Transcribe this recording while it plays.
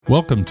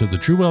Welcome to the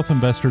True Wealth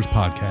Investors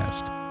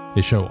Podcast,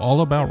 a show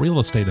all about real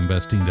estate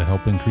investing to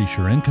help increase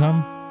your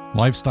income,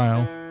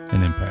 lifestyle,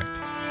 and impact.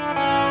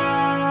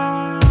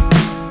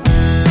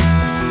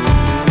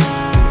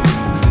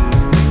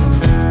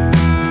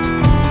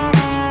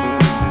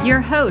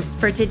 Your host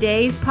for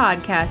today's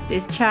podcast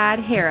is Chad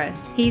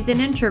Harris. He's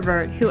an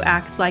introvert who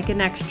acts like an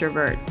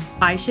extrovert.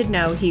 I should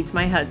know he's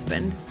my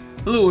husband.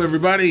 Hello,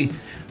 everybody.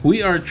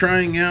 We are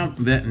trying out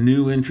that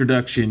new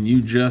introduction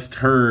you just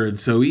heard.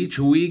 So each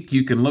week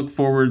you can look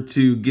forward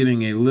to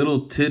getting a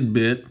little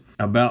tidbit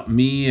about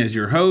me as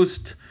your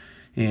host.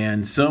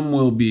 And some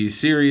will be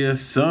serious,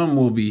 some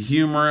will be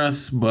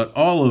humorous, but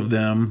all of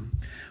them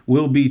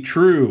will be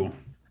true.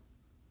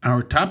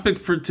 Our topic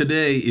for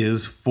today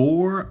is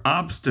 4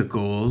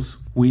 obstacles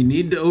we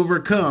need to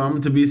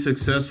overcome to be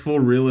successful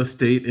real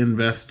estate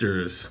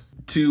investors.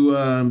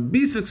 To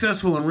be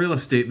successful in real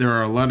estate, there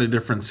are a lot of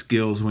different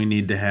skills we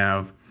need to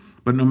have.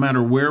 But no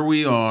matter where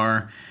we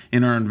are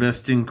in our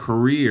investing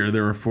career,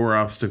 there are 4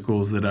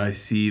 obstacles that I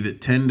see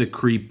that tend to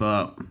creep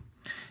up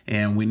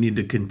and we need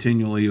to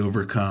continually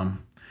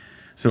overcome.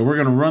 So we're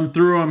going to run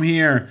through them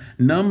here.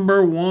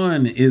 Number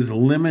 1 is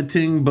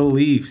limiting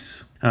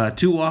beliefs.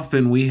 Too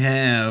often we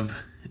have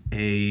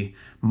a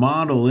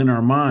model in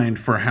our mind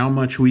for how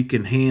much we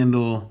can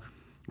handle,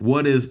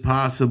 what is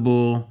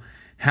possible,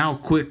 how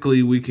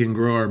quickly we can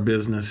grow our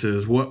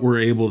businesses, what we're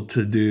able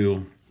to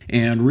do.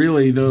 And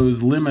really,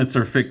 those limits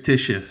are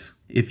fictitious.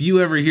 If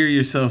you ever hear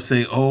yourself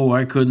say, oh,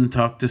 I couldn't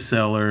talk to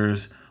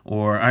sellers,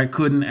 or I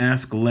couldn't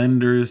ask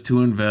lenders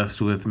to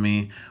invest with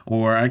me,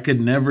 or I could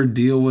never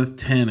deal with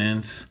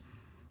tenants,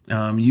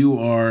 you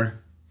are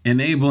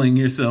enabling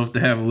yourself to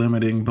have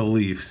limiting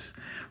beliefs,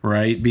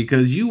 right?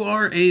 Because you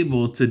are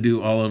able to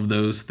do all of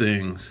those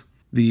things.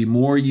 The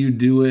more you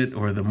do it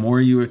or the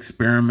more you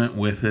experiment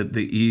with it,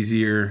 the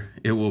easier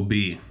it will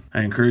be.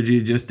 I encourage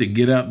you just to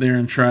get out there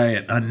and try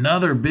it.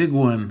 Another big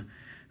one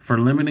for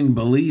limiting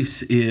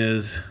beliefs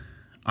is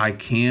I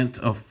can't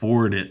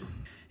afford it.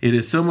 It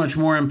is so much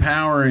more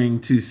empowering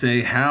to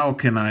say, how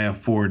can I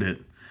afford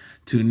it?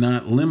 To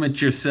not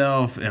limit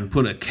yourself and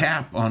put a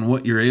cap on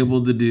what you're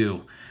able to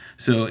do.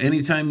 So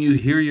anytime you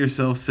hear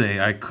yourself say,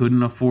 I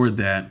couldn't afford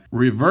that,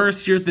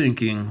 reverse your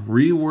thinking,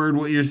 reword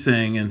what you're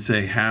saying and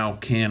say, how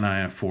can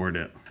I afford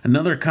it?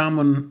 Another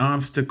common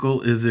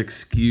obstacle is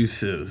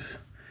excuses.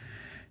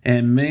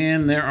 And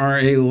man, there are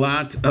a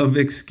lot of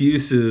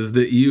excuses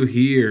that you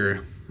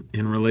hear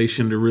in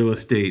relation to real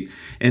estate.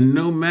 And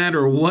no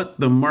matter what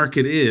the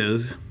market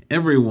is,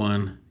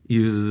 everyone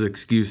uses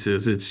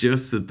excuses. It's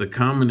just that the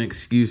common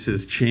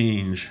excuses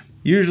change.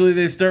 Usually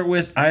they start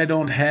with, I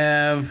don't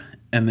have,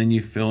 and then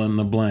you fill in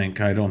the blank.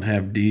 I don't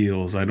have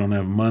deals. I don't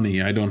have money.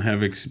 I don't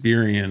have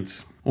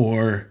experience.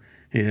 Or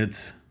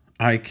it's,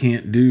 I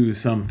can't do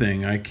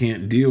something. I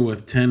can't deal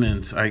with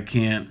tenants. I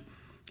can't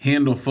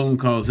handle phone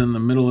calls in the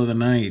middle of the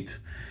night.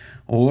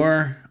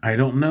 Or I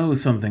don't know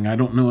something. I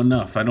don't know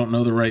enough. I don't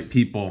know the right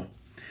people.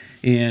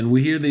 And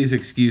we hear these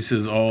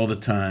excuses all the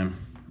time.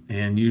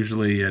 And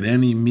usually at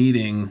any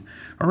meeting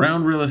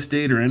around real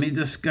estate or any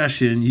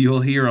discussion,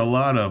 you'll hear a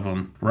lot of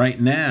them. Right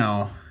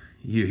now,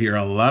 you hear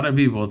a lot of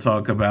people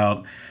talk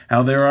about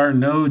how there are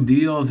no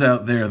deals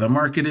out there. The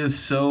market is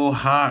so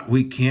hot,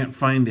 we can't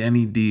find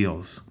any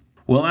deals.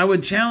 Well, I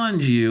would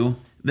challenge you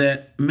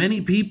that many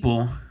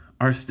people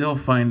are still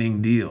finding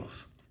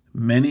deals.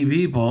 Many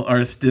people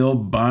are still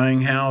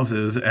buying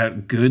houses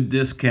at good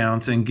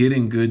discounts and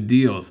getting good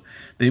deals.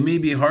 They may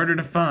be harder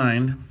to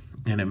find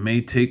and it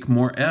may take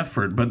more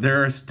effort, but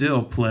there are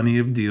still plenty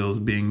of deals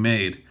being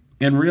made.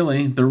 And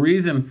really, the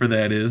reason for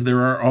that is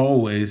there are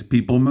always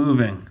people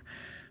moving.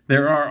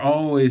 There are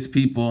always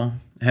people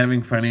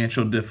having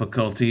financial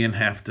difficulty and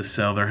have to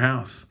sell their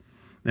house.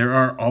 There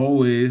are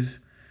always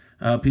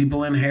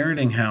people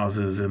inheriting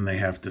houses and they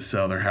have to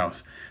sell their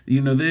house.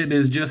 You know, it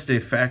is just a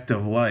fact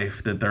of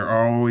life that there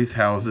are always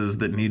houses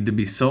that need to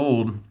be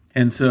sold.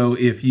 And so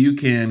if you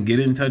can get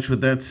in touch with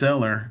that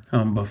seller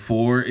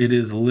before it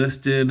is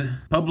listed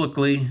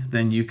publicly,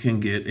 then you can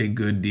get a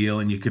good deal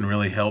and you can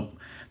really help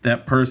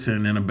that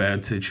person in a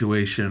bad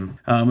situation.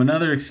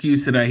 Another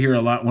excuse that I hear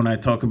a lot when I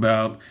talk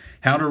about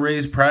how to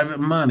raise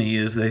private money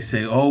is they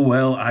say, oh,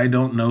 well, I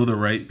don't know the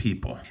right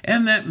people.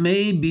 And that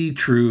may be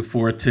true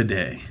for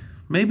today.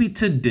 Maybe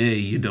today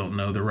you don't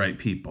know the right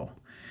people.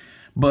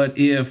 But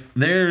if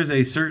there's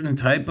a certain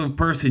type of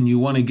person you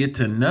want to get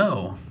to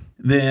know,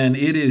 then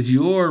it is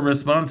your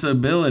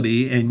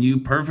responsibility and you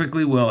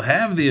perfectly well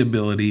have the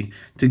ability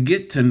to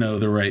get to know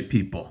the right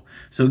people.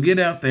 So get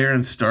out there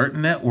and start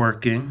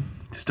networking,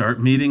 start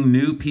meeting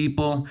new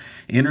people,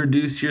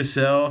 introduce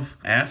yourself,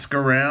 ask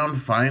around,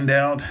 find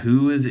out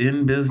who is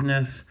in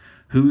business,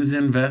 who's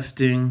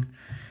investing.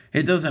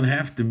 It doesn't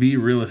have to be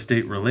real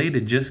estate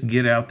related. Just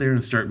get out there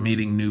and start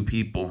meeting new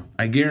people.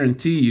 I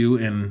guarantee you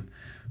in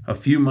a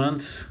few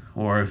months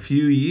or a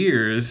few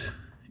years,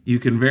 you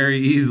can very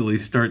easily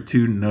start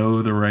to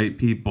know the right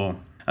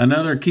people.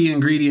 Another key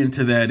ingredient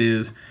to that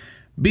is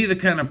be the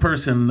kind of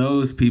person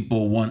those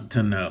people want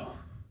to know.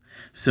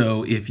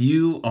 So if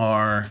you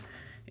are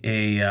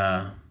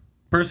a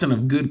person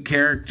of good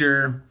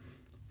character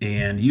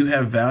and you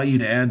have value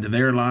to add to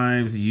their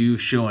lives, you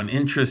show an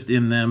interest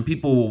in them,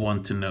 people will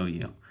want to know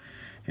you.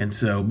 And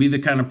so be the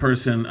kind of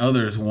person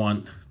others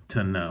want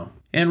to know.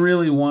 And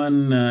really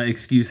one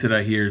excuse that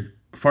I hear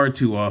far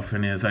too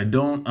often is, I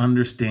don't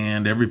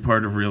understand every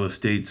part of real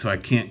estate, so I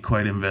can't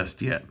quite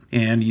invest yet.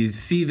 And you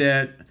see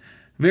that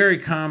very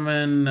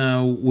common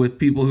with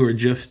people who are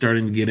just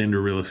starting to get into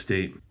real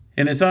estate.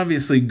 And it's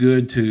obviously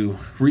good to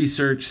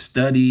research,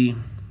 study,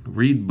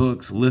 read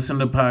books, listen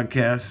to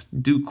podcasts,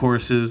 do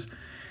courses,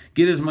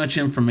 get as much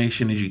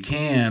information as you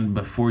can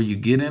before you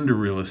get into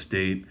real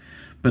estate.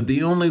 But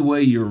the only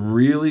way you're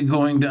really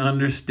going to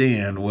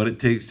understand what it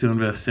takes to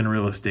invest in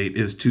real estate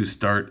is to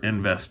start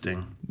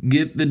investing.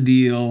 Get the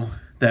deal,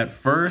 that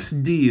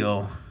first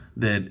deal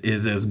that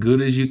is as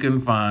good as you can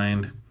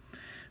find.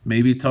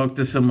 Maybe talk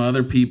to some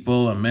other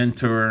people, a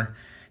mentor,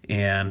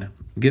 and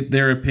get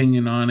their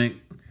opinion on it,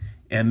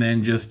 and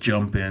then just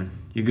jump in.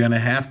 You're going to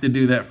have to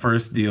do that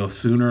first deal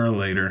sooner or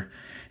later.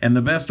 And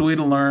the best way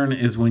to learn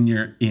is when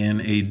you're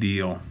in a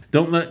deal.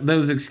 Don't let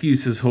those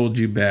excuses hold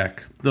you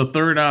back. The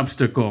third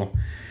obstacle,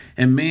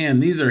 and man,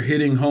 these are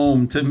hitting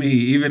home to me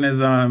even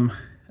as I'm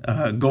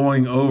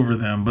going over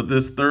them. But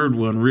this third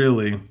one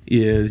really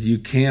is, you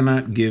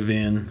cannot give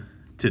in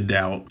to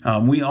doubt.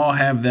 We all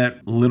have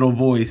that little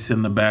voice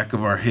in the back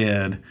of our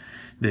head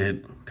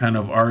that kind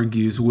of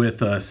argues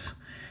with us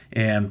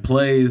and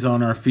plays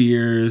on our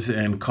fears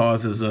and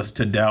causes us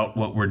to doubt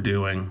what we're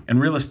doing. And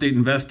real estate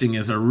investing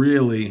is a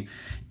really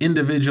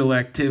individual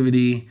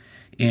activity,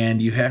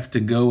 and you have to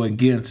go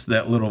against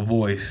that little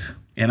voice.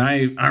 And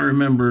I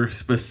remember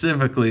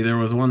specifically, there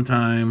was one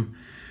time,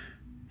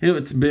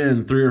 it's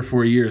been 3 or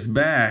 4 years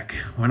back,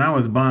 when I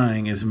was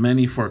buying as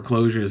many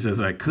foreclosures as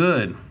I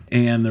could.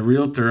 And the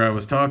realtor I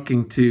was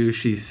talking to,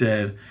 she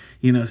said,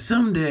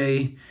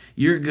 someday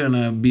you're going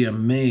to be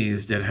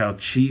amazed at how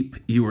cheap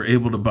you were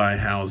able to buy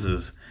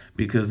houses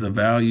because the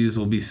values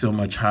will be so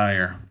much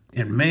higher.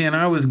 And man,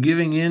 I was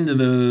giving in to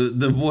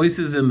the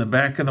voices in the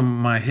back of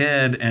my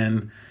head,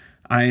 and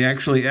I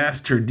actually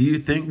asked her, do you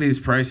think these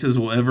prices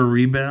will ever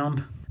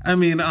rebound? I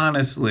mean,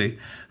 honestly,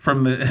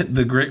 from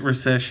the Great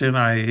Recession,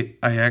 I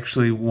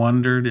actually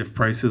wondered if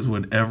prices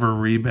would ever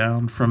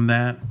rebound from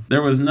that.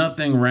 There was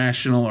nothing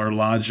rational or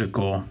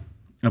logical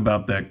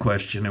about that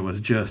question. It was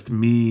just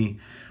me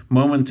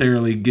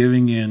momentarily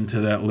giving in to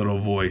that little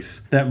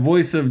voice. That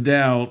voice of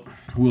doubt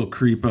will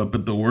creep up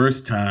at the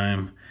worst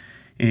time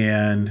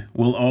and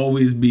will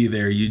always be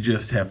there. You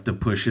just have to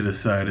push it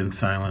aside and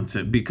silence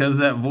it. Because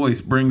that voice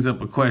brings up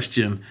a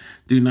question,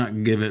 do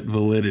not give it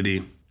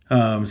validity.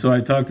 So I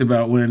talked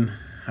about when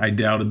I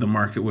doubted the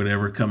market would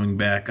ever coming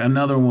back.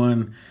 Another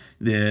one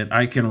that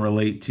I can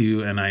relate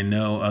to, and I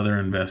know other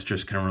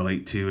investors can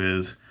relate to,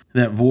 is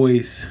that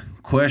voice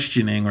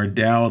questioning or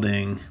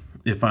doubting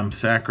if I'm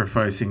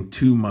sacrificing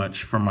too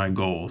much for my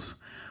goals,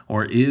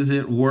 or is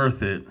it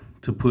worth it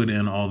to put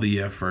in all the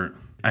effort?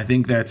 I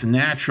think that's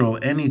natural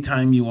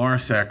anytime you are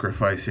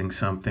sacrificing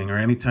something, or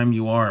anytime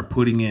you are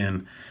putting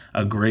in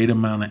a great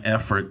amount of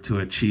effort to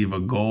achieve a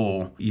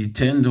goal. You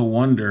tend to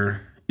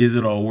wonder, is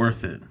it all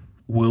worth it?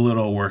 Will it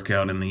all work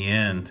out in the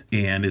end?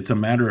 And it's a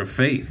matter of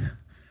faith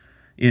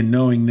in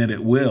knowing that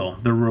it will.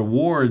 The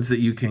rewards that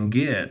you can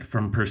get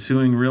from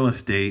pursuing real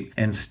estate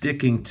and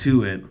sticking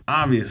to it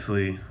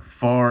obviously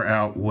far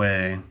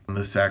outweigh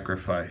the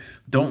sacrifice.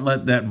 Don't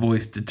let that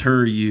voice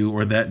deter you,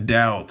 or that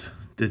doubt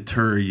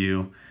deter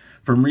you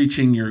from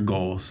reaching your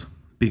goals,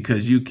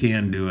 because you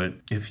can do it.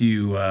 If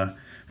you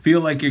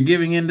feel like you're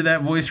giving in to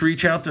that voice,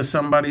 reach out to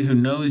somebody who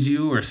knows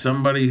you or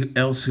somebody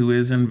else who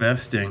is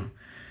investing,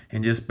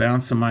 and just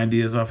bounce some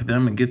ideas off of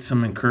them and get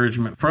some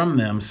encouragement from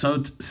them.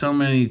 So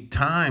many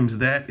times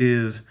that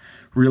is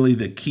really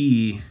the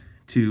key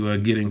to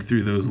getting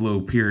through those low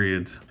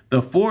periods.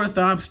 The fourth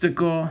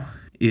obstacle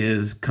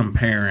is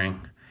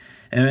comparing.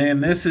 And then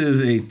this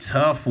is a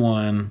tough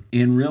one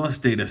in real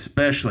estate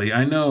especially.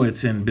 I know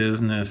it's in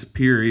business,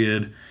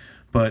 period,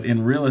 but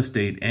in real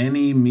estate,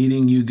 any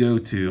meeting you go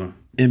to,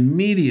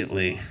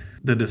 immediately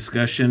the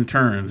discussion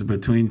turns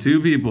between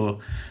two people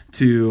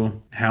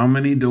to how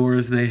many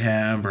doors they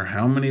have, or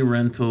how many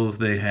rentals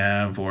they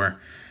have, or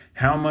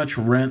how much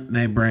rent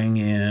they bring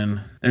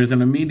in. There's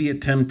an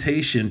immediate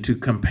temptation to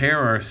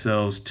compare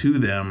ourselves to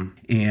them.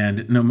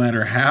 And no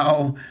matter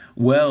how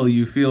well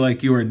you feel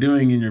like you are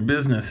doing in your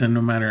business, and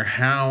no matter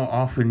how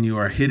often you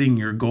are hitting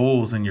your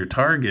goals and your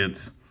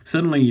targets,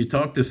 suddenly you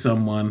talk to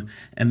someone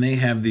and they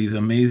have these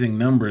amazing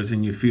numbers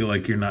and you feel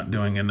like you're not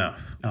doing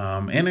enough.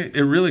 And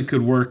it really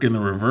could work in the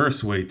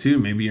reverse way too.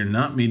 Maybe you're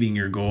not meeting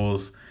your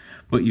goals,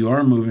 but you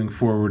are moving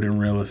forward in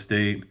real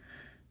estate.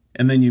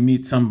 And then you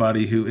meet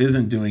somebody who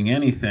isn't doing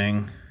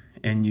anything,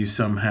 and you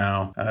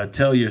somehow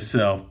tell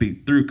yourself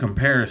through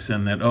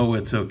comparison that, oh,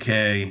 it's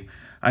okay.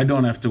 I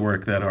don't have to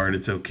work that hard.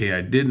 It's okay. I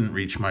didn't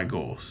reach my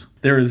goals.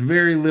 There is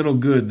very little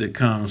good that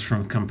comes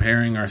from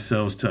comparing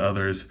ourselves to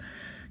others,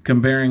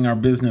 comparing our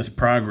business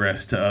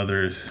progress to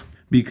others,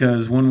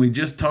 because when we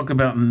just talk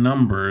about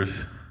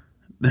numbers,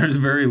 there's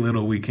very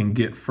little we can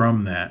get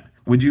from that.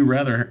 Would you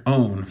rather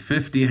own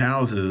 50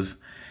 houses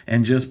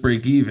and just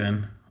break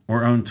even,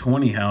 or own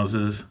 20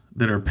 houses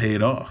that are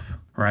paid off,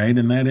 right?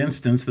 In that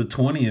instance, the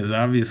 20 is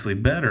obviously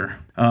better.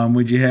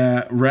 Would you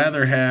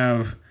rather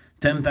have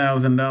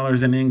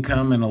 $10,000 in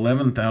income and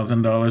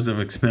 $11,000 of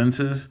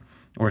expenses,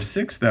 or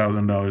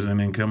 $6,000 in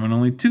income and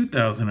only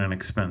 $2,000 in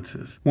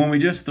expenses? When we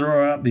just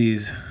throw out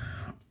these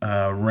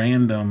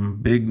random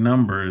big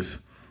numbers,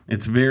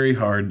 it's very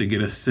hard to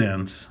get a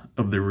sense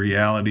of the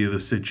reality of the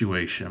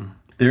situation.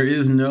 There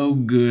is no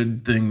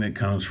good thing that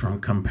comes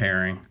from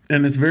comparing.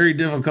 And it's very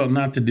difficult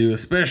not to do,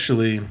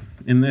 especially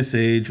in this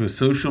age with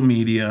social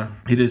media.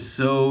 It is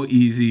so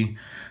easy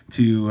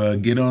to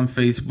get on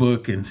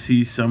Facebook and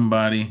see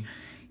somebody,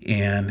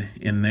 and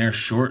in their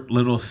short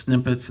little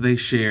snippets they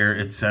share,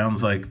 it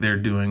sounds like they're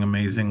doing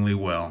amazingly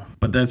well.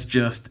 But that's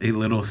just a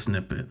little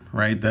snippet,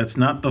 right? That's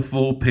not the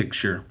full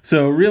picture.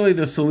 So really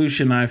the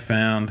solution I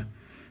found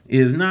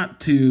is not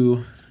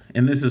to,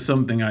 and this is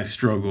something I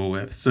struggle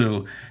with,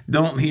 so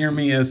don't hear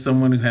me as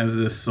someone who has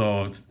this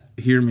solved.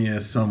 Hear me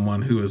as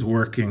someone who is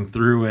working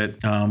through it.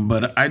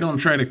 But I don't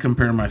try to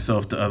compare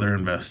myself to other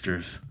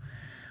investors.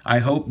 I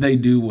hope they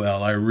do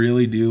well. I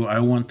really do. I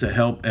want to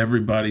help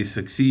everybody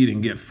succeed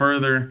and get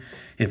further.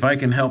 If I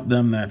can help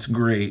them, that's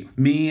great.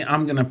 Me,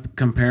 I'm going to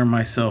compare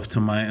myself to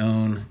my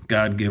own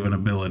God-given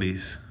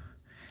abilities.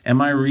 Am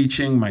I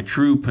reaching my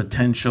true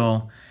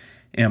potential?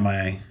 Am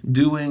I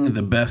doing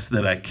the best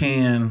that I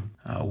can,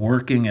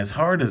 working as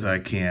hard as I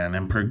can,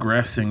 and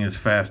progressing as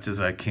fast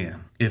as I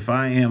can? If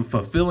I am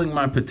fulfilling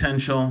my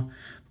potential,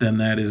 then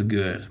that is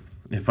good.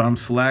 If I'm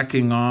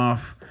slacking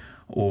off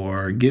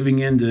or giving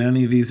in to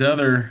any of these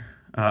other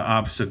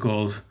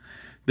obstacles,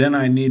 then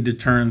I need to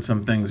turn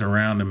some things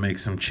around and make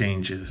some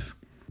changes.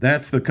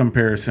 That's the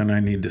comparison I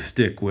need to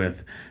stick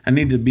with. I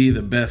need to be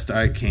the best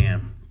I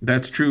can.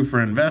 That's true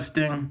for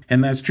investing,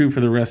 and that's true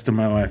for the rest of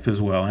my life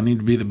as well. I need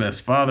to be the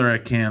best father I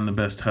can, the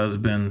best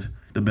husband,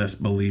 the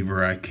best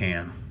believer I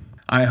can.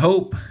 I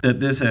hope that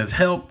this has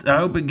helped. I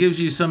hope it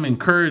gives you some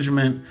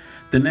encouragement.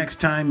 The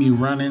next time you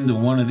run into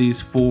one of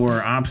these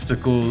 4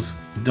 obstacles,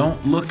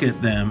 don't look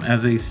at them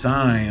as a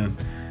sign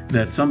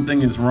that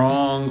something is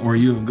wrong or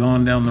you have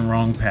gone down the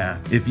wrong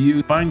path. If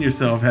you find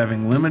yourself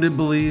having limited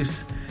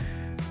beliefs,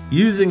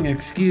 using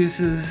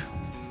excuses,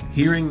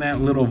 hearing that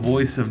little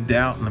voice of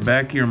doubt in the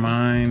back of your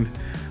mind,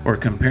 or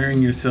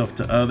comparing yourself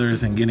to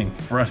others and getting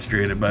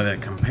frustrated by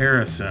that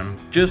comparison,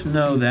 just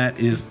know that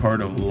is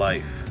part of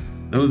life.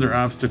 Those are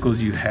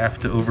obstacles you have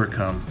to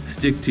overcome.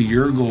 Stick to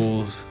your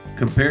goals,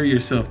 compare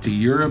yourself to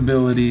your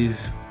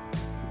abilities,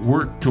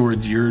 work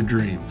towards your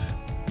dreams.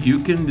 You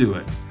can do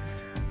it.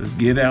 Just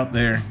get out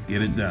there,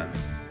 get it done.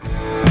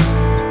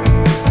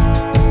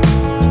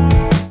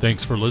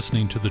 Thanks for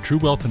listening to the True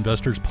Wealth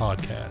Investors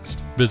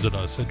Podcast. Visit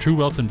us at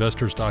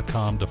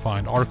truewealthinvestors.com to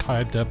find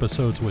archived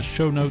episodes with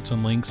show notes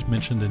and links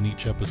mentioned in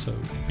each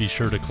episode. Be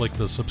sure to click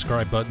the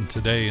subscribe button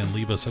today and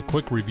leave us a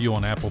quick review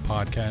on Apple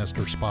Podcast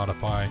or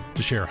Spotify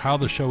to share how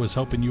the show is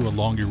helping you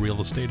along your real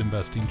estate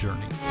investing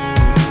journey.